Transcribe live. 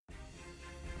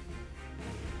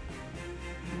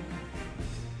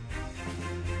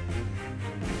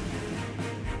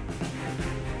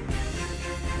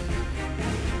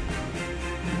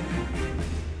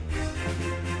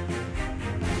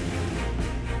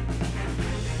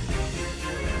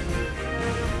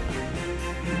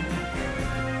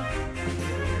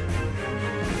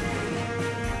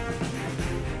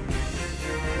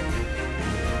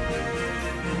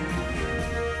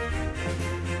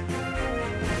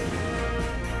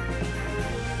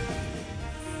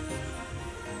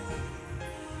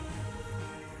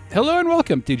Hello and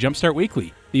welcome to Jumpstart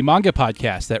Weekly, the manga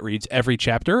podcast that reads every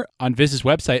chapter on Viz's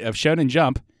website of Shonen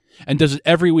Jump and does it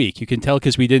every week. You can tell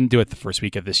because we didn't do it the first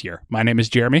week of this year. My name is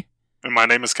Jeremy. And my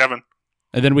name is Kevin.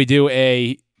 And then we do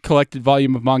a collected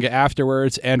volume of manga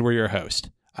afterwards, and we're your host.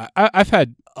 I've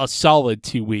had a solid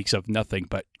 2 weeks of nothing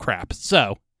but crap.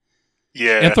 So,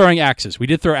 yeah. And throwing axes. We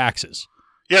did throw axes.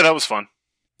 Yeah, that was fun.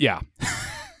 Yeah.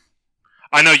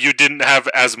 I know you didn't have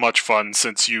as much fun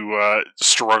since you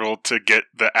struggled to get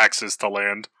the axes to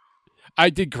land. I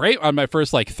did great on my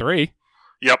first, 3.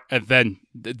 Yep. And then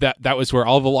that was where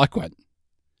all the luck went.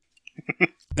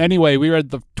 Anyway, we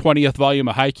read the 20th volume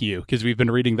of Haikyuu because we've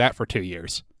been reading that for 2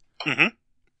 years. Mm-hmm.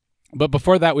 But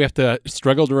before that, we have to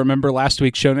struggle to remember last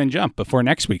week's Shonen Jump before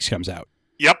next week's comes out.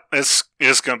 Yep, it's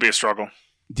going to be a struggle.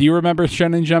 Do you remember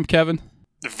Shonen Jump, Kevin?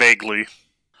 Vaguely.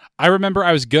 I remember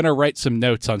I was going to write some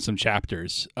notes on some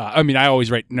chapters. I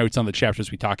always write notes on the chapters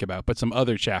we talk about, but some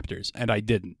other chapters, and I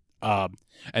didn't. And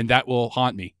that will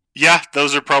haunt me. Yeah,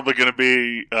 those are probably going to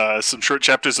be some short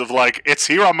chapters of it's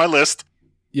here on my list.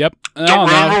 Yep. Don't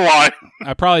remember why.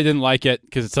 I probably didn't like it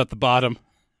because it's at the bottom.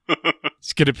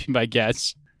 It's going to be my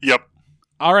guess. Yep.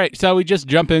 All right, so we just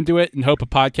jump into it and hope a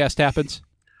podcast happens?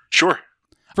 Sure.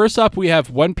 First up, we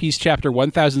have One Piece chapter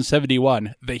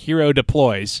 1071, The Hero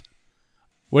Deploys.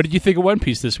 What did you think of One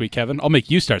Piece this week, Kevin? I'll make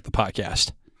you start the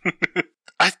podcast.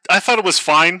 I thought it was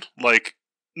fine.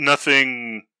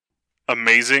 Nothing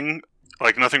amazing.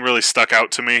 Nothing really stuck out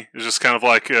to me. It was just kind of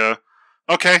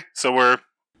okay, so we're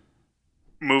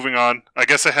moving on. I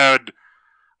guess I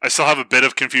still have a bit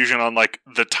of confusion on,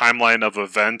 the timeline of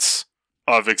events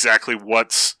of exactly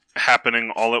what's happening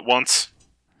all at once.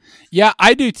 Yeah,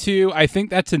 I do too. I think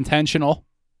that's intentional.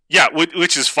 Yeah,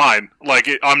 which is fine.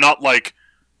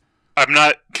 I'm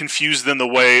not confused in the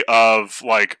way of,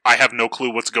 I have no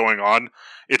clue what's going on.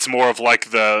 It's more of,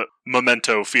 the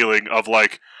Memento feeling of,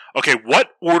 okay,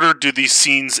 what order do these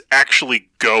scenes actually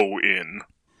go in?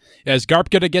 Is Garp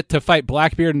going to get to fight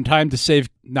Blackbeard in time to save...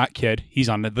 Not Kid. He's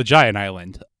on the Giant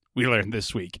Island, we learned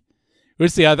this week.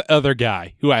 Who's the other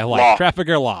guy who I like? Law.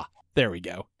 Trafficker Law. There we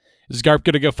go. Is Garp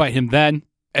going to go fight him then?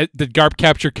 Did Garp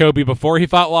capture Kobe before he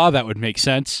fought Law? That would make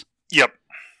sense. Yep.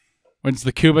 When's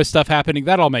the Kuma stuff happening?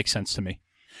 That all makes sense to me.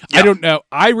 Yeah. I don't know.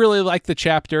 I really like the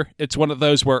chapter. It's one of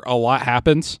those where a lot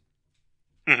happens.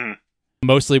 Mm-hmm.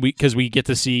 Mostly because we get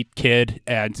to see Kid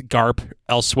and Garp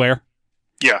elsewhere.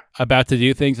 Yeah. About to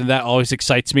do things, and that always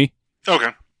excites me.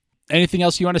 Okay. Anything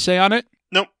else you want to say on it?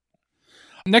 Nope.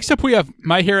 Next up, we have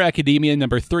My Hero Academia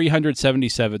number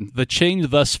 377, The Chain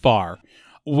Thus Far,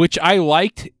 which I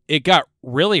liked. It got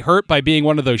really hurt by being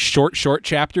one of those short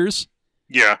chapters.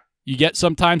 Yeah. You get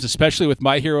sometimes, especially with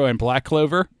My Hero and Black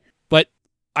Clover. But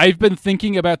I've been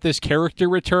thinking about this character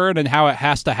return and how it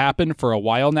has to happen for a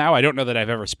while now. I don't know that I've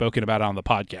ever spoken about it on the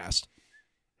podcast.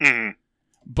 Mm-hmm.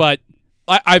 But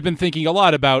I've been thinking a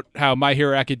lot about how My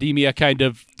Hero Academia kind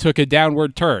of took a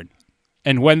downward turn.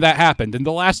 And when that happened, and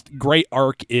the last great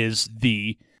arc is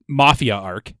the Mafia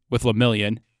arc with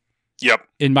Lemillion. Yep.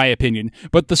 In my opinion.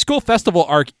 But the School Festival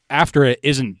arc after it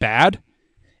isn't bad.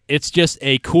 It's just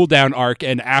a cooldown arc,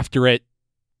 and after it,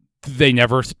 they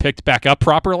never picked back up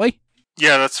properly.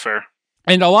 Yeah, that's fair.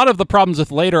 And a lot of the problems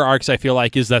with later arcs, I feel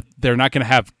like, is that they're not going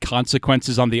to have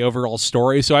consequences on the overall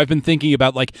story. So I've been thinking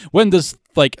about, when does,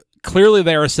 clearly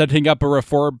they are setting up a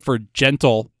reform for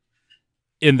Gentle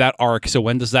in that arc, so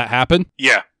when does that happen?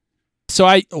 Yeah. So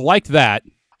I liked that.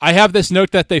 I have this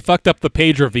note that they fucked up the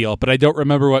page reveal, but I don't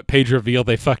remember what page reveal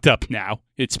they fucked up now.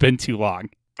 It's been too long.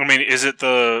 I mean, is it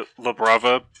the La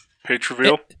Brava page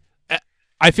reveal?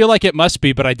 I feel like it must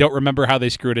be, but I don't remember how they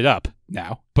screwed it up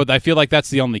now. But I feel like that's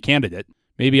the only candidate.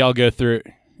 Maybe I'll go through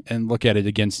and look at it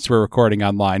again since we're recording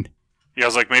online. Yeah, I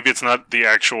was maybe it's not the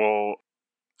actual...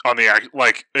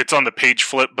 it's on the page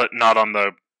flip, but not on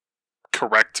the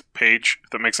correct page, if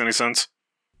that makes any sense.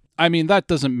 I mean, that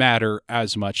doesn't matter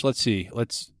as much. Let's see.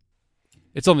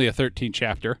 It's only a 13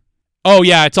 chapter. Oh,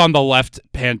 yeah, it's on the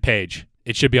left-hand page.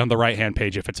 It should be on the right-hand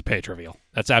page if it's a page reveal.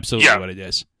 That's absolutely what it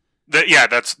is.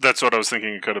 That's what I was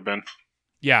thinking it could have been.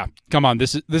 Yeah, come on.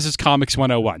 This is Comics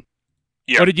 101.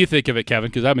 Yeah. What did you think of it, Kevin?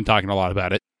 Because I've been talking a lot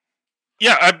about it.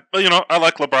 Yeah, I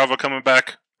like La Brava coming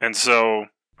back, and so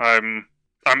I'm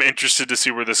interested to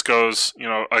see where this goes.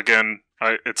 Again,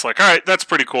 it's all right, that's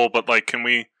pretty cool, but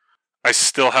I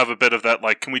still have a bit of that,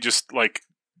 can we just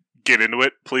get into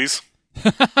it, please?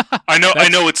 I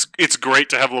know it's great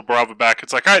to have La Brava back.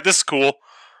 It's all right, this is cool.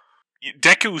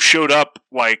 Deku showed up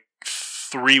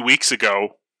 3 weeks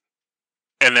ago,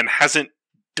 and then hasn't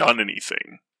done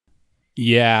anything.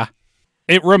 Yeah.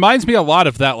 It reminds me a lot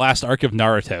of that last arc of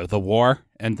Naruto, the war,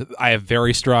 and I have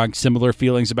very strong similar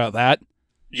feelings about that.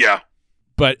 Yeah.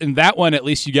 But in that one, at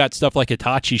least you got stuff like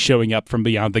Itachi showing up from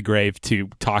beyond the grave to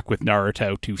talk with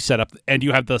Naruto to set up, and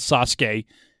you have the Sasuke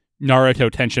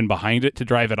Naruto tension behind it to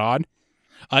drive it on.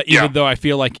 Even though I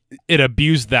feel like it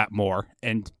abused that more,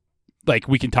 and like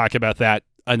we can talk about that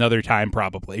another time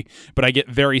probably. But I get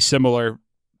very similar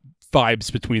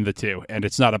vibes between the two, and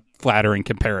it's not a flattering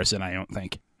comparison, I don't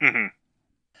think. Mm-hmm.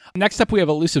 Next up, we have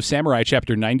Elusive Samurai,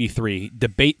 Chapter 93,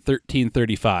 Debate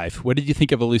 1335. What did you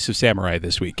think of Elusive Samurai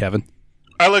this week, Kevin?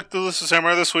 I liked the Elusive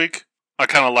Samurai this week. I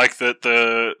kind of like that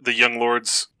the young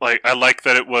lords, like, I like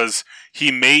that it was,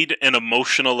 he made an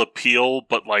emotional appeal,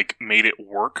 but, like, made it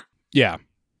work. Yeah.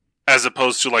 As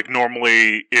opposed to, like,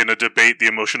 normally in a debate, the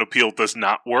emotional appeal does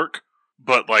not work.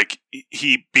 But, like,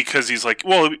 because he's like,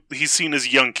 well, he's seen as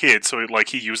a young kid, so, like,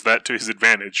 he used that to his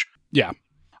advantage. Yeah.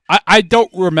 I don't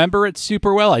remember it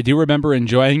super well. I do remember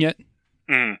enjoying it.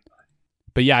 Mm.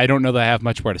 But yeah, I don't know that I have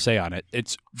much more to say on it.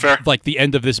 It's fair. Like the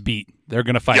end of this beat. They're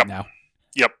going to fight now.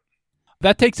 Yep.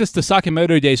 That takes us to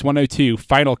Sakamoto Days 102,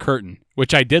 Final Curtain,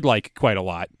 which I did like quite a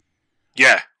lot.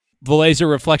 Yeah. The laser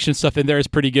reflection stuff in there is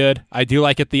pretty good. I do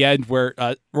like at the end where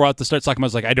we're at the start,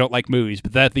 Sakamoto's like, I don't like movies.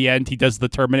 But then at the end, he does the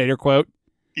Terminator quote.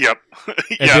 Yep.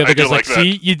 And the other guy's like,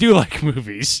 see, you do like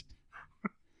movies.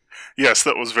 Yes,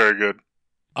 that was very good.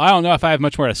 I don't know if I have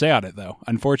much more to say on it, though,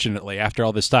 unfortunately, after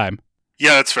all this time.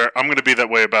 Yeah, that's fair. I'm going to be that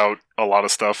way about a lot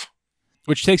of stuff.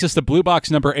 Which takes us to Blue Box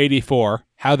number 84,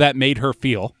 How That Made Her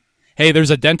Feel. Hey, there's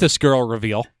a dentist girl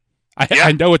reveal.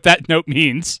 I know what that note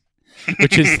means,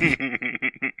 which is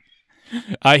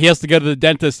he has to go to the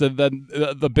dentist, and then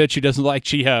the bitch who doesn't like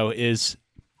Chiho is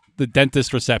the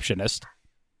dentist receptionist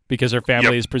because her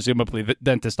family is presumably the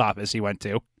dentist office he went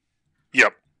to.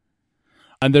 Yep.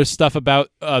 And there's stuff about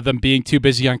them being too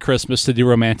busy on Christmas to do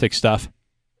romantic stuff.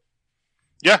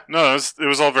 Yeah, no, it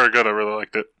was all very good. I really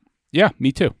liked it. Yeah,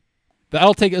 me too.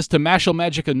 That'll take us to Mashal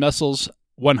Magic and Missiles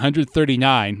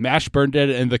 139, Mash Burned It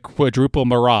and the Quadruple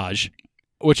Mirage,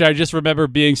 which I just remember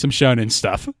being some shonen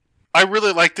stuff. I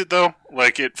really liked it, though.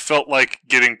 Like, it felt like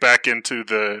getting back into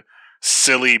the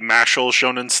silly Mashal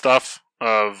shonen stuff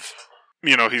of,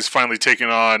 you know, he's finally taken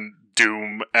on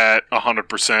Doom at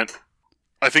 100%.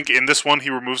 I think in this one, he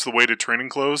removes the weighted training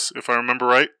clothes, if I remember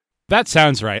right. That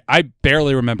sounds right. I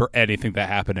barely remember anything that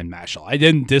happened in Mashal. I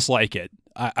didn't dislike it.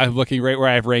 I'm looking right where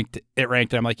I've ranked,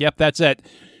 and I'm like, yep, that's it.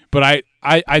 But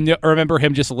I remember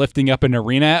him just lifting up an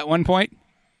arena at one point.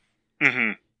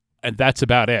 Mm-hmm. And that's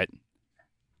about it.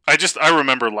 I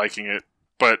remember liking it,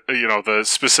 but, you know, the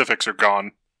specifics are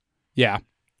gone. Yeah.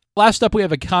 Last up, we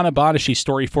have Akana Banashi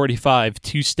Story 45,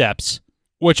 Two Steps,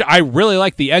 which I really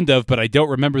like the end of, but I don't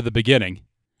remember the beginning.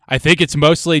 I think it's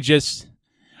mostly just...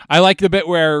 I like the bit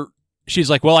where she's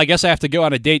like, well, I guess I have to go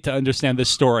on a date to understand this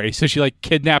story. So she, like,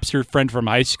 kidnaps her friend from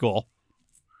high school.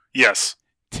 Yes.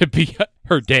 To be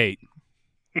her date.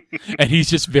 And he's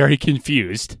just very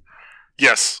confused.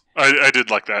 Yes, I did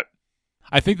like that.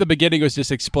 I think the beginning was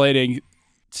just explaining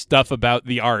stuff about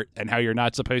the art and how you're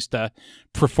not supposed to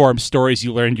perform stories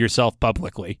you learned yourself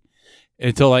publicly.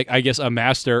 Until, like, I guess a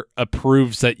master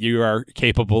approves that you are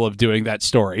capable of doing that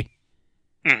story.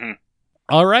 Mm-hmm.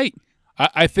 All right.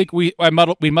 I think we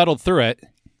muddled through it,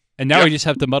 and now we just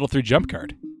have to muddle through Jump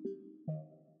Card.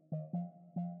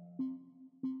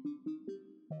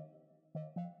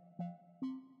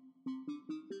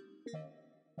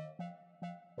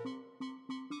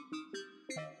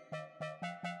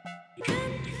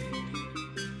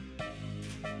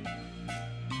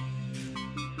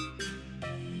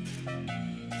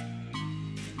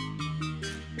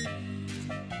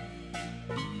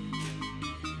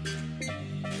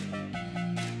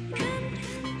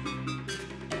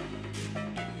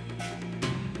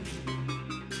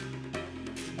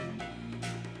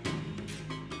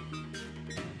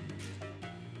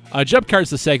 Jump Card's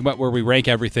the segment where we rank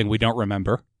everything we don't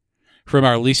remember, from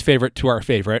our least favorite to our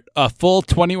favorite. A full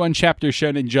 21 chapter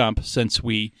Shonen Jump since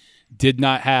we did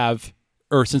not have,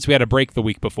 or since we had a break the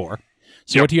week before.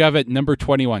 So what do you have at number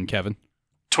 21, Kevin?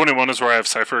 21 is where I have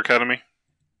Cypher Academy.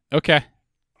 Okay.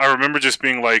 I remember just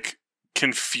being, like,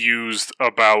 confused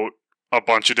about a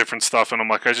bunch of different stuff, and I'm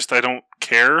like, I don't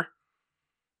care.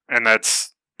 And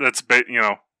that's you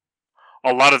know,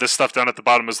 a lot of this stuff down at the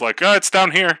bottom is like, it's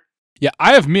down here. Yeah,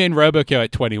 I have Me and Roboco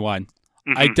at 21.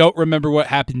 Mm-hmm. I don't remember what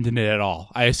happened in it at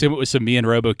all. I assume it was some Me and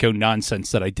Roboco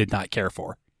nonsense that I did not care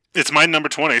for. It's my number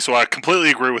 20, so I completely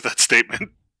agree with that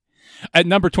statement. At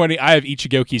number 20, I have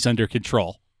Ichigoki's Under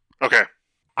Control. Okay.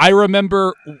 I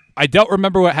don't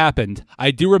remember what happened. I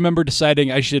do remember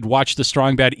deciding I should watch the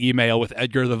Strong Bad Email with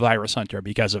Edgar the Virus Hunter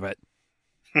because of it.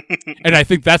 And I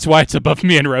think that's why it's above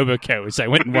me and Roboco, is I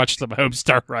went and watched some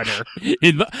Homestar Runner.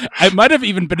 I might have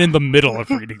even been in the middle of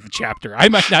reading the chapter. I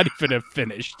might not even have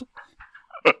finished.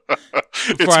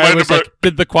 Before I was like,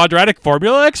 did the quadratic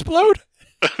formula explode?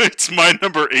 It's my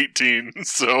number 18,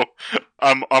 so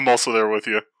I'm also there with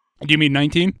you. Do you mean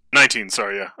 19? 19,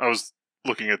 sorry, yeah. I was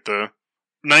looking at the...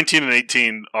 19 and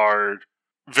 18 are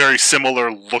very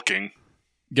similar looking.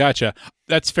 Gotcha.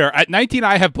 That's fair. At 19,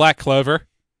 I have Black Clover.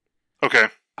 Okay.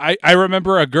 I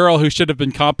remember a girl who should have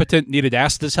been competent needed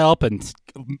Asta's help and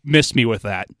missed me with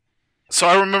that. So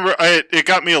I remember it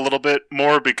got me a little bit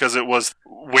more because it was,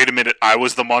 wait a minute, I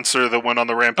was the monster that went on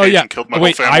the rampage and killed my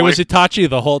whole family. I was Itachi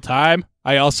the whole time.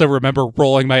 I also remember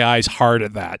rolling my eyes hard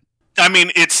at that. I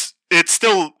mean, it's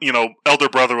still, elder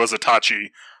brother was Itachi.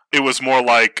 It was more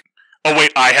like, oh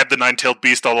wait, I had the nine-tailed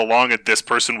beast all along and this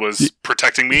person was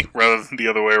protecting me rather than the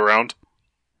other way around.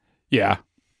 Yeah.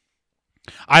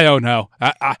 I don't know.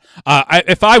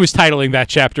 If I was titling that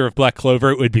chapter of Black Clover,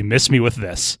 it would be Miss Me With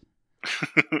This.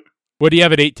 What do you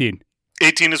have at 18?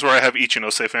 18 is where I have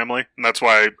Ichinose family, and that's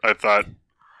why I thought...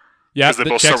 Yeah, because they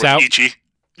both start with Ichi.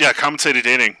 Yeah, compensated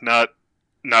dating, not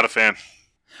a fan.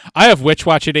 I have Witch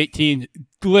Watch at 18.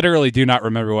 Literally do not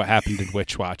remember what happened in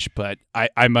Witch Watch, but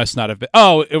I must not have been...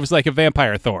 Oh, it was like a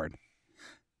Vampire Thorn.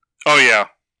 Oh,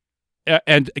 yeah.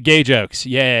 And gay jokes.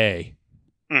 Yay.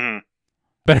 Mm-hmm.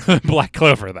 Better than Black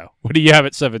Clover, though. What do you have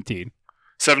at 17?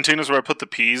 17 is where I put the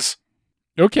peas.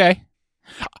 Okay.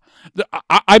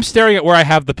 I'm staring at where I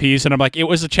have the peas, and I'm like, it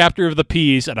was a chapter of the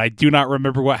peas, and I do not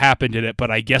remember what happened in it,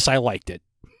 but I guess I liked it.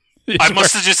 I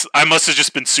must have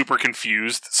just been super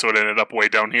confused, so it ended up way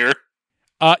down here.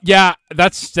 Yeah,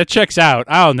 that checks out.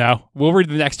 I don't know. We'll read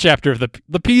the next chapter of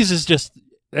the peas. Is just,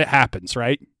 it happens,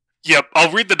 right? Yep,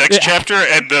 I'll read the next chapter,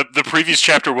 and the previous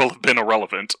chapter will have been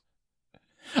irrelevant.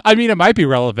 I mean, it might be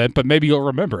relevant, but maybe you'll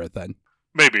remember it then.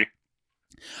 Maybe.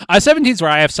 17 is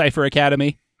where I have Cypher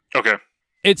Academy. Okay.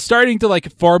 It's starting to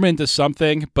form into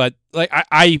something, but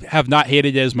I have not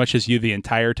hated it as much as you the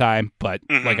entire time, but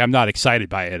I'm not excited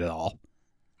by it at all.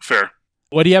 Fair.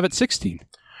 What do you have at 16?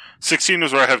 16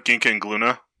 is where I have Ginka and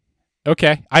Gluna.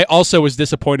 Okay. I also was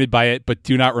disappointed by it, but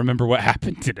do not remember what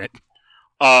happened in it.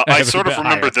 I sort of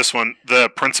remember this one. The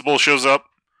principal shows up.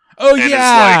 Oh,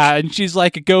 yeah! And she's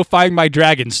like, go find my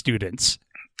dragon students.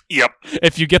 Yep.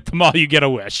 If you get them all, you get a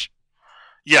wish.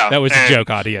 Yeah. That was a joke,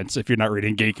 audience, if you're not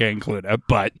reading Ginka and Gluna,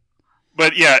 but...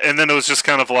 But yeah, and then it was just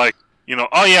kind of like,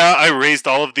 oh yeah, I raised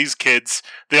all of these kids.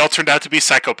 They all turned out to be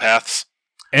psychopaths.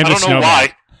 And I don't know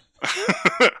why.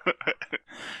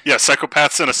 Yeah,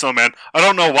 psychopaths and a snowman. I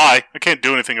don't know why. I can't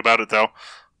do anything about it, though.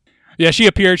 Yeah, she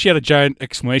appeared. She had a giant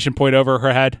exclamation point over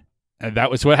her head, and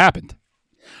that was what happened.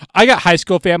 I got High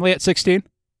School Family at 16.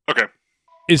 Okay.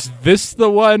 Is this the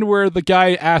one where the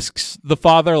guy asks the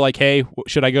father, like, hey,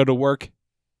 should I go to work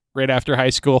right after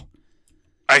high school?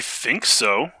 I think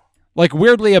so.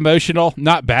 Weirdly emotional.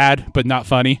 Not bad, but not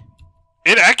funny.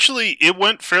 It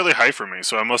went fairly high for me,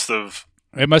 so I must have...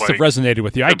 It must have resonated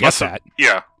with you. I get that.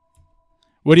 Yeah.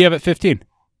 What do you have at 15?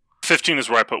 15 is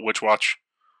where I put Witch Watch.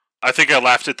 I think I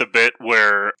laughed at the bit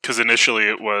where... Because initially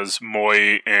it was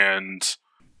Moi and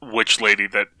Witch Lady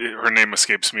that... Her name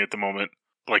escapes me at the moment.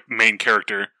 Main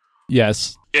character.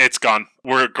 Yes. It's gone.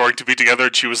 We're going to be together.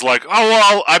 And she was like, oh,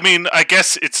 well, I mean, I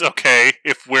guess it's okay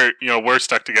if we're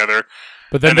stuck together.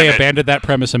 But then they abandoned that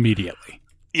premise immediately.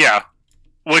 Yeah.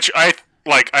 Which I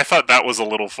thought that was a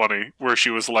little funny, where she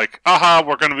was like, aha,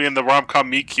 we're going to be in the rom-com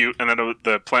meet cute, and then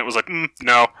the plant was like,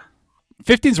 no.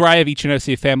 15's where I have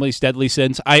Ichinose Family's Deadly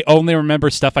Sins. I only remember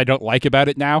stuff I don't like about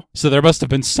it now, so there must have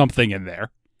been something in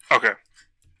there. Okay.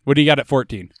 What do you got at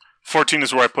 14? 14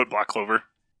 is where I put Black Clover.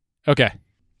 Okay.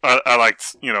 I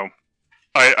liked,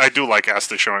 I do like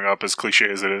Asta showing up, as cliche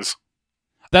as it is.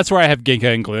 That's where I have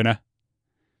Ginka and Gluna.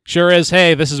 Sure is,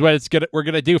 hey, this is what we're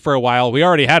going to do for a while. We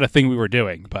already had a thing we were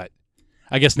doing, but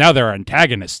I guess now there are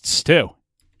antagonists, too.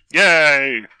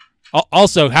 Yay!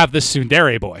 Also have this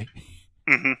tsundere boy.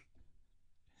 Mm-hmm.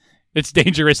 It's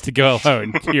dangerous to go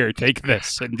alone. Here, take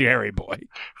this, tsundere boy.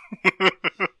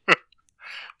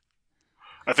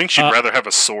 I think she'd rather have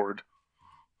a sword.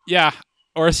 Yeah,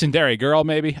 or a tsundere girl,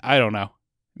 maybe. I don't know.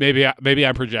 Maybe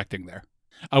I'm projecting there.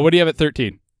 What do you have at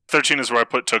 13? 13 is where I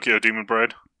put Tokyo Demon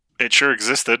Bride. It sure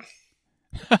existed.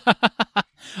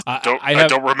 I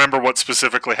don't remember what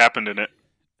specifically happened in it.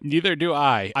 Neither do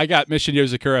I. I got Mission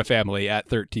Yozakura Family at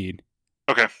 13.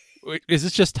 Okay. Is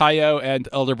this just Taiyo and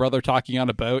elder brother talking on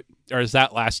a boat, or is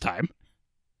that last time?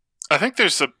 I think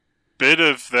there's a bit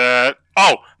of that.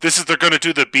 Oh, they're going to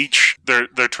do the beach. They're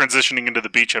transitioning into the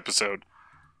beach episode.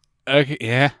 Okay,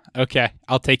 yeah, okay.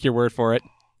 I'll take your word for it.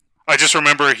 I just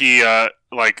remember he,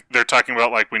 like, they're talking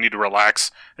about, like, we need to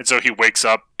relax. And so he wakes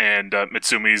up and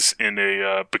Mitsumi's in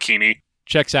a bikini.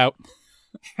 Checks out.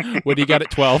 What do you got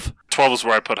at 12? 12 is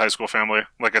where I put High School Family.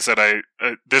 Like I said,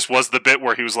 this was the bit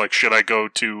where he was like, should I go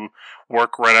to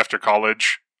work right after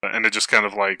college? And it just kind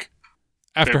of like...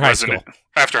 After high school.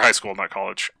 After high school, not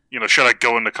college. You know, should I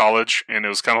go into college? And it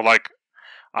was kind of like,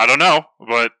 I don't know.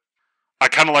 But I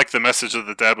kind of like the message that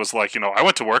the dad was like, you know, I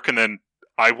went to work and then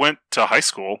I went to high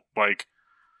school. Like,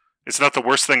 it's not the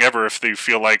worst thing ever if they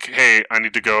feel like, hey, I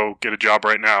need to go get a job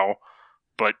right now.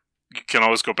 But you can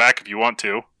always go back if you want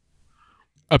to.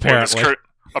 Apparently.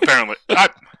 Apparently.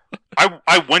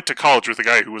 I went to college with a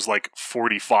guy who was like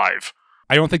 45.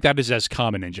 I don't think that is as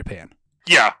common in Japan.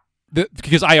 Yeah.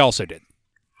 Because I also did.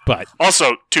 But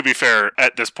also, to be fair,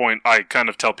 at this point, I kind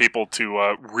of tell people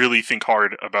to really think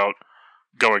hard about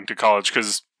going to college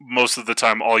because most of the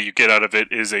time, all you get out of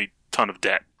it is a ton of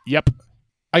debt. Yep.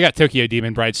 I got Tokyo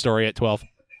Demon Bride Story at 12.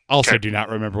 Also Okay. do not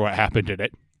remember what happened in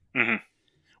it. Mm-hmm.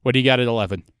 What do you got at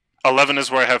 11? 11 is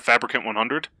where I have Fabricant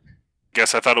 100.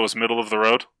 Guess I thought it was middle of the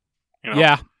road. You know?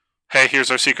 Yeah. Hey,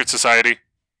 here's our secret society.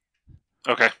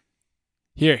 Okay.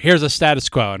 Here's a status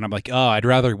quo. And I'm like, oh, I'd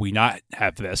rather we not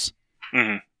have this.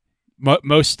 Mm-hmm.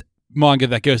 Most manga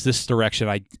that goes this direction,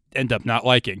 I end up not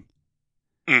liking.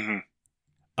 Mm-hmm.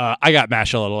 I got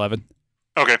Mashal at 11.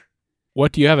 Okay.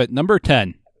 What do you have at number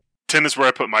 10? 10 is where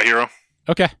I put My Hero.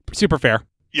 Okay. Super fair.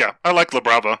 Yeah, I like La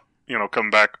Brava, you know,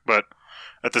 coming back, but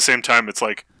at the same time, it's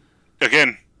like,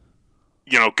 again,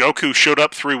 you know, Goku showed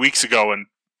up 3 weeks ago and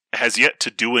has yet to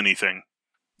do anything.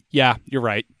 Yeah, you're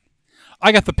right.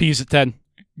 I got the P's at 10.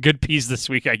 Good P's this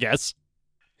week, I guess.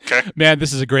 Okay. Man,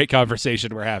 this is a great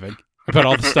conversation we're having about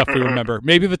all the stuff we remember.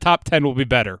 Maybe the top 10 will be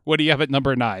better. What do you have at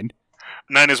number 9?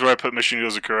 9 is where I put Mission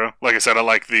Yozakura. Like I said, I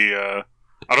like the,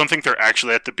 I don't think they're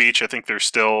actually at the beach. I think they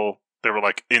were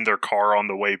like in their car on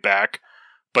the way back,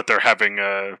 but they're having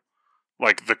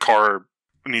like the car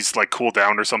needs to like cool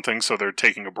down or something, so they're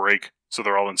taking a break. So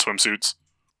they're all in swimsuits.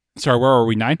 Sorry, where are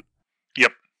we? 9?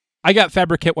 Yep. I got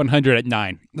Fabricant 100 at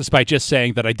 9, despite just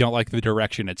saying that I don't like the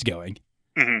direction it's going.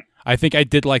 Mm-hmm. I think I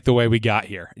did like the way we got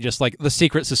here. Just like the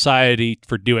secret society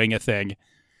for doing a thing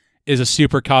is a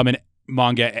super common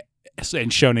manga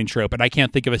and shonen trope, and I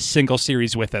can't think of a single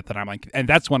series with it that I'm like, and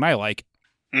that's one I like.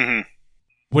 Mm-hmm.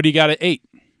 What do you got at 8?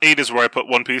 8 is where I put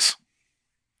One Piece.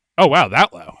 Oh, wow,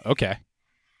 that low. Okay.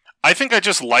 I think I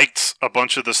just liked a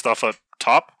bunch of the stuff up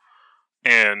top,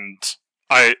 and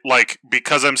I like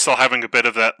because I'm still having a bit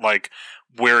of that like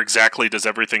where exactly does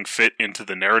everything fit into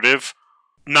the narrative,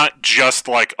 not just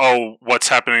like, oh, what's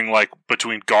happening like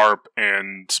between Garp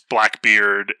and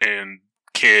Blackbeard and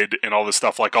Kid and all this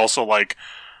stuff, like also like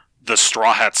the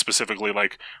Straw Hats specifically,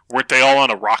 like weren't they all on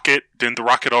a rocket? Didn't the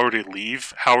rocket already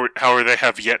leave? How are they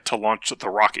have yet to launch the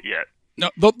rocket yet?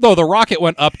 No, the rocket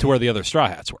went up to where the other Straw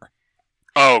Hats were.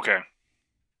 Oh, okay.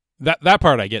 That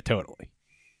part I get totally.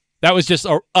 That was just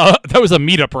that was a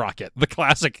meetup rocket, the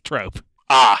classic trope.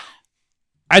 Ah.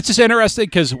 It's just interesting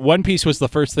because One Piece was the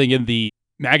first thing in the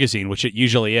magazine, which it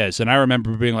usually is, and I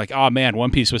remember being like, "Oh man, One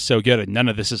Piece was so good, and none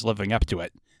of this is living up to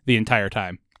it the entire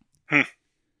time."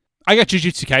 I got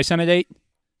Jujutsu Kaisen at 8.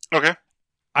 Okay.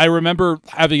 I remember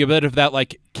having a bit of that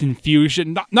like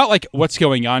confusion, not like what's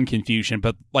going on confusion,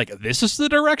 but like this is the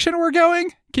direction we're going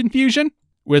confusion.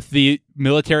 With the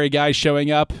military guys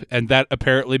showing up, and that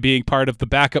apparently being part of the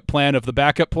backup plan of the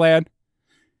backup plan.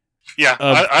 Yeah,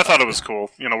 I thought it was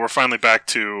cool. You know, we're finally back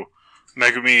to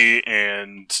Megumi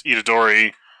and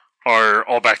Itadori are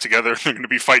all back together. They're going to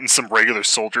be fighting some regular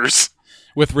soldiers.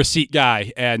 With Receipt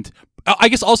Guy, and I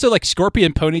guess also like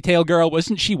Scorpion Ponytail Girl,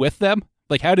 wasn't she with them?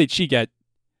 Like, how did she get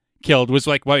killed? Was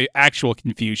like my actual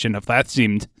confusion of that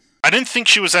seemed... I didn't think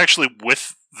she was actually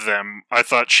with them. I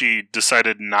thought she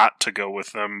decided not to go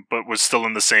with them, but was still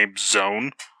in the same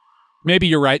zone. Maybe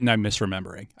you're right and I'm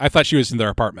misremembering. I thought she was in their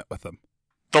apartment with them.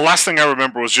 The last thing I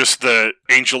remember was just the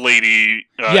Angel Lady,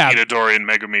 Itadori, and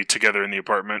Megumi together in the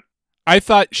apartment. I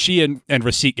thought she and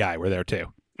Receipt Guy were there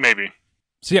too. Maybe.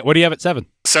 So yeah, what do you have at 7?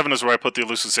 7 is where I put the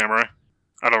Elusive Samurai.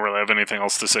 I don't really have anything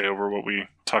else to say over what we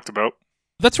talked about.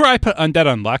 That's where I put Undead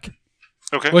Unluck.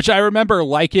 Okay. Which I remember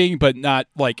liking, but not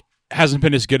like... hasn't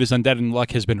been as good as Undead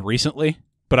Unluck has been recently,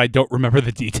 but I don't remember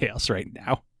the details right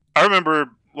now. I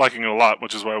remember liking it a lot,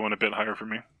 which is why it went a bit higher for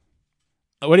me.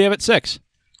 What do you have at 6?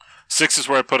 6 is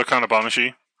where I put Akane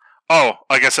Banashi. Oh,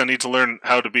 I guess I need to learn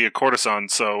how to be a courtesan,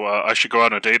 so I should go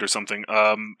on a date or something.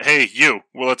 Hey, you.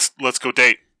 Well, let's go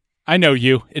date. I know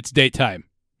you. It's date time.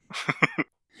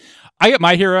 I got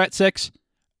My Hero at 6.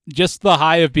 Just the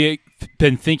high of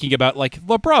been thinking about, like,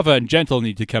 La Brava and Gentle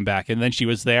need to come back, and then she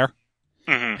was there.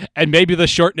 And maybe the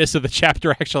shortness of the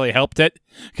chapter actually helped it,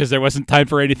 because there wasn't time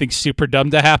for anything super dumb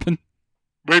to happen.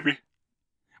 Maybe.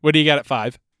 What do you got at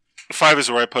 5? 5 is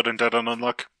where I put Undead on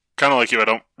Unluck. Kind of like you, I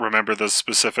don't remember the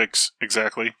specifics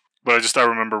exactly, but I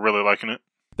remember really liking it.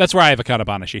 That's where I have a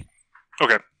Kanabanashi.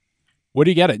 Okay. What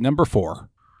do you get at number 4?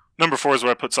 Number 4 is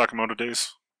where I put Sakamoto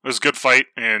Days. It was a good fight,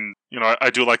 and, I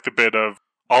do like the bit of,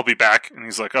 I'll be back, and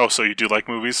he's like, oh, so you do like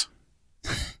movies?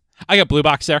 I got Blue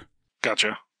Box there.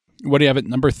 Gotcha. What do you have at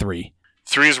number 3?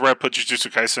 3 is where I put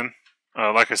Jujutsu Kaisen.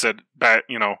 Like I said,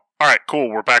 all right, cool,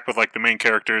 we're back with, the main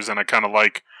characters, and I kind of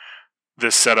like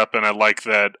this setup, and I like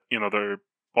that,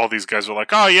 all these guys are like,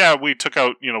 oh, yeah, we took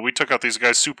out these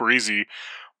guys super easy,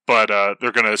 but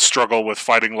they're going to struggle with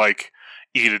fighting,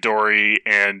 Itadori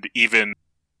and even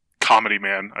Comedy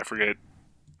Man. I forget.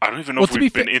 I don't even know if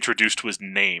we've been introduced to his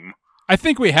name. I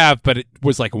think we have, but it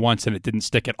was once and it didn't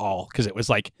stick at all because it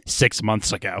was 6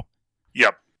 months ago.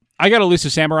 Yep. I got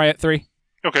Elusive Samurai at 3.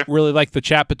 Okay. Really like the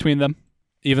chat between them.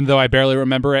 Even though I barely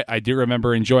remember it, I do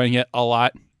remember enjoying it a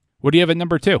lot. What do you have at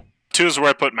number 2? 2 is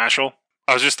where I put Mashal.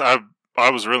 I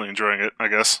was really enjoying it, I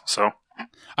guess, so.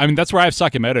 I mean, that's where I have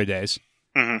Sakamoto Days.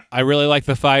 Mm-hmm. I really like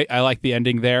the fight. I like the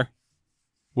ending there.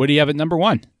 What do you have at number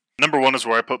 1? Number 1 is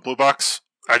where I put Blue Box.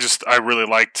 I really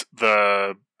liked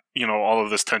the, all of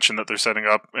this tension that they're setting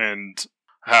up and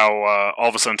how all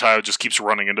of a sudden Tayo just keeps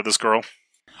running into this girl.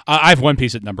 I have One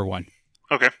Piece at number 1.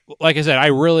 Okay. Like I said, I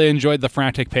really enjoyed the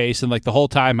frantic pace, and the whole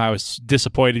time I was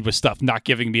disappointed with stuff not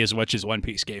giving me as much as One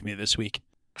Piece gave me this week.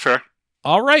 Fair.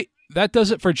 All right. That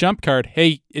does it for Jump Card.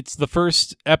 Hey, it's the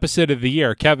first episode of the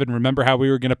year. Kevin, remember how we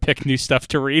were going to pick new stuff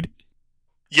to read?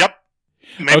 Yep.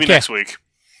 Maybe next week.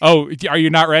 Oh, are you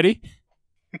not ready?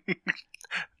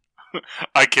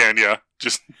 I can, yeah.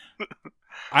 Just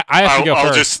I have to go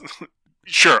first.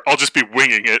 I'll just be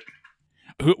winging it.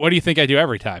 What do you think I do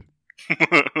every time?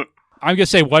 I'm going to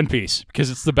say One Piece, because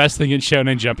it's the best thing in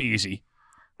Shonen Jump easy.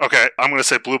 Okay, I'm going to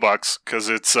say Blue Box, because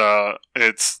it's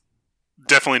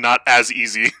definitely not as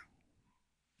easy.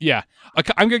 Yeah.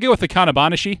 I'm going to go with the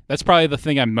Kanabanashi. That's probably the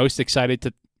thing I'm most excited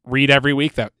to read every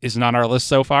week that isn't on our list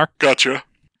so far. Gotcha.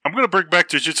 I'm going to bring back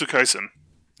Jujutsu Kaisen.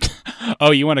 Oh,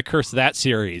 you want to curse that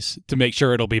series to make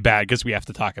sure it'll be bad because we have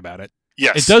to talk about it.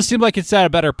 Yes. It does seem like it's at a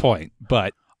better point,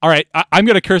 but all right, I'm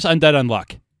going to curse Undead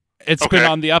Unluck. It's been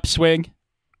on the upswing.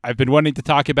 I've been wanting to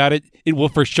talk about it. It will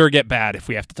for sure get bad if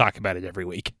we have to talk about it every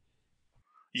week.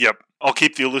 Yep. I'll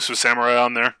keep the Elusive Samurai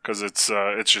on there because it's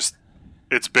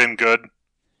been good.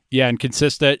 Yeah, and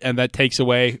consistent, and that takes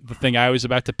away the thing I was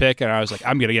about to pick, and I was like,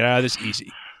 I'm going to get out of this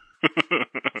easy.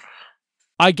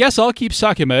 I guess I'll keep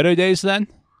Sakamoto Days then.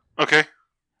 Okay.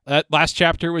 That last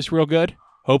chapter was real good.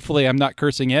 Hopefully I'm not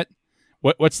cursing it.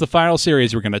 What's the final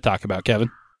series we're going to talk about,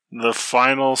 Kevin? The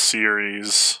final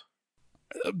series.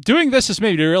 Doing this has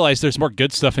made me realize there's more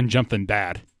good stuff in Jump than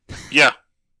bad. Yeah.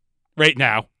 Right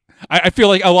now. I feel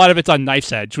like a lot of it's on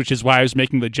Knife's Edge, which is why I was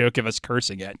making the joke of us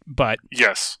cursing it. But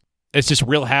yes, it's just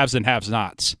real haves and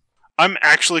have-nots. I'm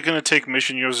actually going to take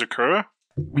Mission Yozakura.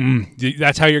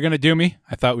 That's how you're going to do me?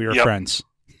 I thought we were friends.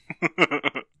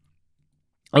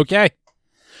 Okay.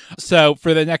 So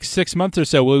for the next 6 months or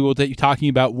so, we will be talking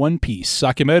about One Piece,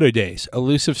 Sakamoto Days,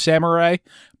 Elusive Samurai,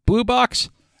 Blue Box,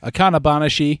 Akana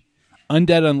Banashi,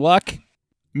 Undead Unluck,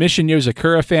 Mission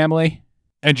Yozakura Family,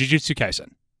 and Jujutsu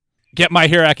Kaisen. Get My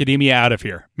Hero Academia out of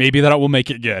here. Maybe that will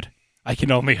make it good. I can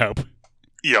only hope.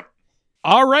 Yep.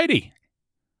 Alrighty.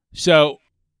 So,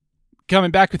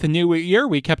 coming back with a new year,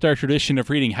 we kept our tradition of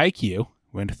reading Haikyuu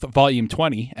with Volume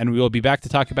 20, and we will be back to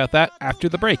talk about that after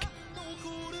the break.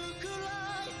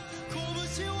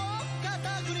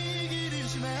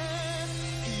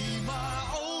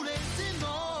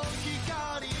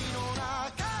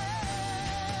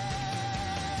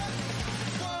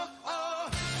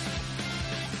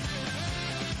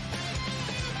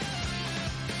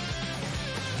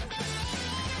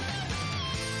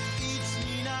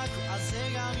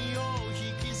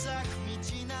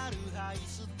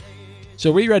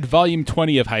 So we read Volume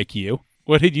 20 of Haikyuu.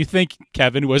 What did you think,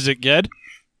 Kevin? Was it good?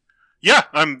 Yeah,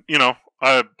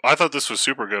 I thought this was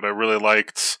super good. I really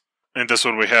liked, in this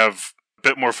one we have a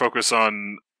bit more focus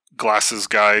on Glasses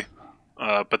Guy,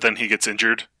 but then he gets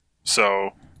injured.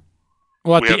 So,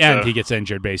 well, at the end he gets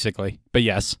injured, basically. But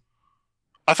yes,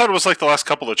 I thought it was like the last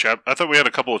couple of I thought we had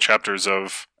a couple of chapters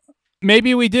of.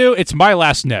 Maybe we do. It's my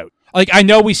last note. I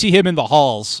know we see him in the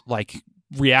halls,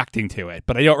 reacting to it,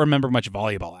 but I don't remember much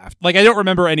volleyball after. I don't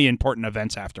remember any important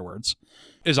events afterwards.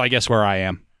 Is I guess where I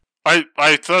am.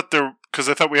 I thought because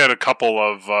I thought we had a couple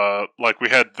of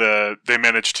they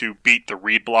managed to beat the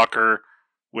read blocker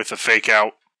with a fake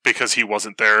out because he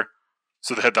wasn't there,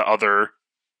 so they had the other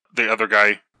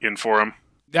guy in for him.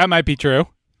 That might be true.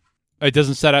 It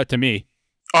doesn't set out to me.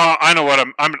 I know what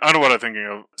I know what I'm thinking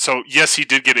of. So yes, he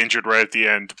did get injured right at the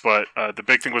end, but the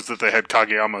big thing was that they had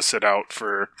Kageyama sit out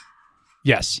for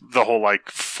the whole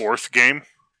fourth game.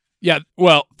 Yeah,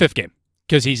 well, fifth game,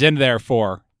 because he's in there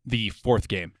for the fourth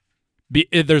game.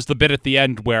 There's the bit at the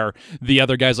end where the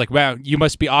other guy's like, wow, you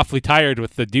must be awfully tired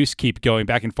with the deuce keep going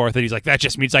back and forth. And he's like, that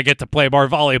just means I get to play more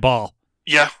volleyball.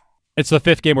 Yeah. It's the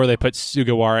fifth game where they put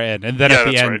Sugawara in. And then at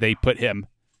the end, right. They put him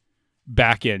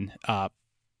back in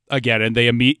again. And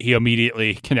he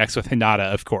immediately connects with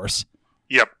Hinata, of course.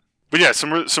 Yep. But yeah,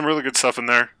 some really good stuff in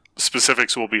there.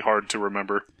 Specifics will be hard to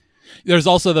remember. There's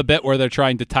also the bit where they're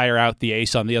trying to tire out the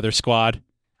ace on the other squad.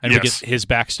 And we get his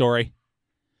backstory.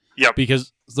 Yep.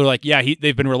 Because they're like, yeah,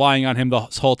 they've been relying on him the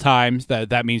whole time.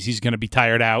 That means he's going to be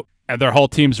tired out. And their whole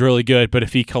team's really good, but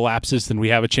if he collapses, then we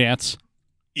have a chance.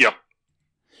 Yep.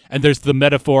 And there's the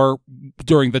metaphor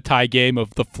during the tie game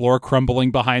of the floor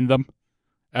crumbling behind them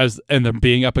and them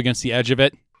being up against the edge of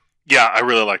it. Yeah, I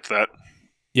really liked that.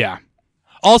 Yeah.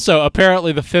 Also,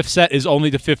 apparently the fifth set is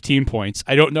only to 15 points.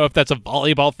 I don't know if that's a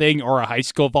volleyball thing or a high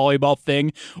school volleyball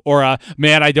thing or I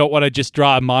don't want to just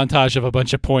draw a montage of a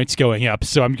bunch of points going up,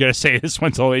 so I'm going to say this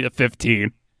one's only to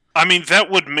 15. I mean, that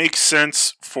would make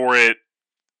sense for it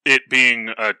being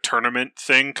a tournament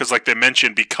thing, because like they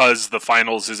mentioned, because the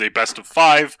finals is a best of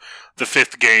 5, the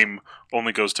fifth game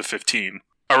only goes to 15.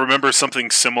 I remember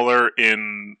something similar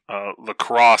in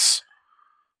lacrosse.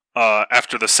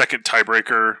 After the second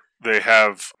tiebreaker, they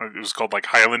have, it was called like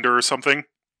Highlander or something,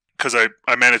 because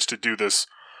I managed to do this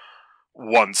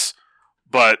once,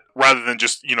 but rather than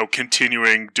just,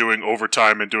 continuing doing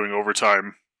overtime,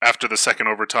 after the second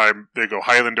overtime, they go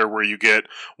Highlander, where you get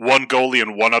one goalie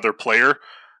and one other player,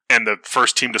 and the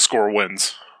first team to score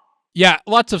wins. Yeah,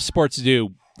 lots of sports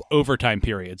do overtime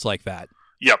periods like that.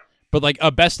 Yep. But like a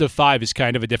best of 5 is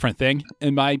kind of a different thing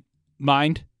in my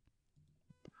mind.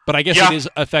 But I guess it is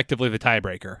effectively the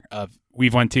tiebreaker of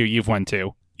we've won 2, you've won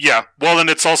 2. Yeah. Well, and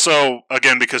it's also,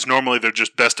 again, because normally they're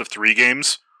just best of 3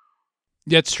 games.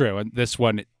 That's true. And this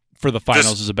one for the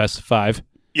finals is a best of 5.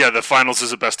 Yeah, the finals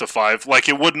is a best of 5. Like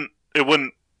it wouldn't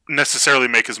necessarily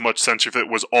make as much sense if it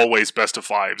was always best of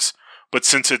 5s. But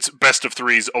since it's best of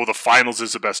 3s, the finals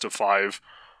is a best of 5.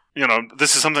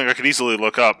 This is something I could easily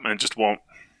look up and just won't.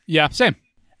 Yeah, same.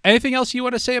 Anything else you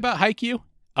want to say about Haikyuu?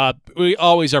 We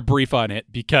always are brief on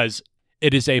it because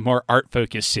it is a more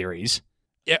art-focused series.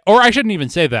 Yeah, or I shouldn't even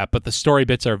say that, but the story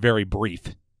bits are very brief.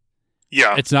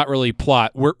 Yeah. It's not really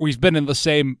plot. We've been in the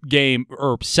same game,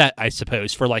 or set, I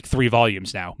suppose, for like 3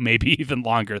 volumes now, maybe even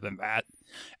longer than that,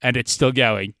 and it's still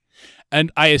going.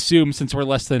 And I assume, since we're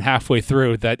less than halfway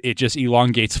through, that it just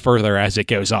elongates further as it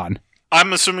goes on.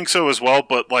 I'm assuming so as well,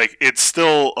 but like it's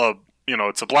still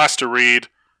it's a blast to read.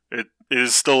 It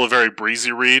is still a very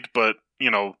breezy read, but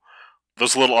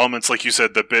those little elements, like you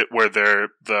said, the bit where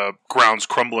the ground's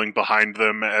crumbling behind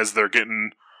them as they're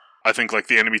getting, I think like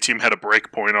the enemy team had a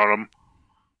break point on them.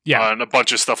 Yeah. And a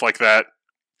bunch of stuff like that.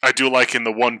 I do like in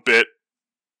the one bit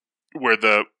where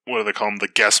what do they call him? The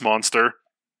guess monster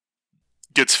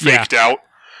gets faked out.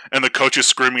 And the coach is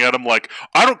screaming at him like,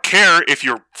 I don't care if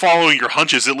you're following your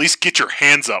hunches, at least get your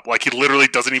hands up. Like, he literally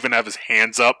doesn't even have his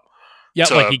hands up. Yeah,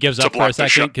 like he gives up for a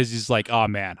second because he's like, oh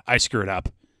man, I screwed up.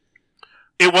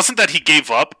 It wasn't that he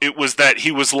gave up. It was that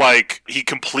he was like, he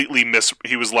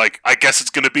was like, I guess it's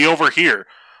going to be over here.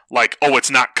 Like, oh, it's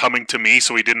not coming to me,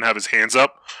 so he didn't have his hands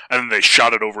up. And then they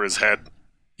shot it over his head.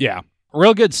 Yeah.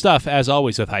 Real good stuff, as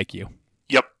always, with Haikyuu.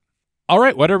 Yep. All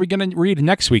right, what are we going to read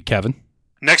next week, Kevin?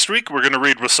 Next week, we're going to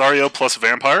read Rosario plus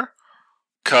Vampire,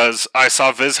 because I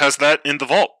saw Viz has that in the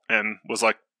vault, and was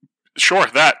like, sure,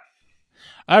 that.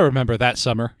 I remember that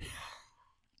summer.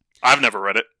 I've never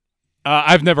read it.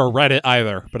 I've never read it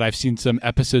either, but I've seen some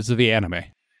episodes of the anime.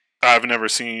 I've never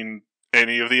seen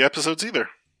any of the episodes either.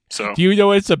 So do you know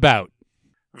what it's about?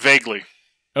 Vaguely.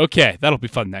 Okay, that'll be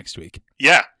fun next week.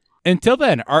 Yeah. Until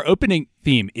then, our opening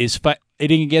theme is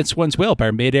Fighting Against One's Will by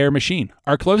Mid-Air Machine.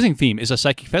 Our closing theme is A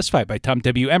Psychic Fist Fight by Tom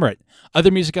W. Emmerich. Other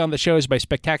music on the show is by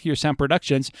Spectacular Sound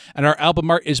Productions, and our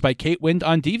album art is by Kate Wind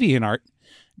on DeviantArt.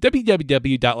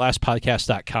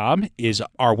 www.lastpodcast.com is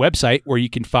our website where you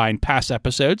can find past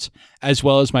episodes, as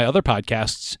well as my other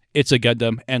podcasts, It's a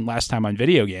Gundam and Last Time on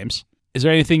Video Games. Is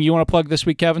there anything you want to plug this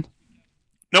week, Kevin?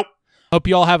 Nope. Hope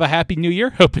you all have a happy new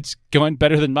year. Hope it's going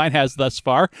better than mine has thus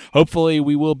far. Hopefully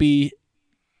we will be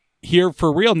here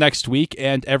for real next week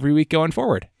and every week going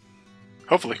forward.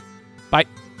 Hopefully. Bye.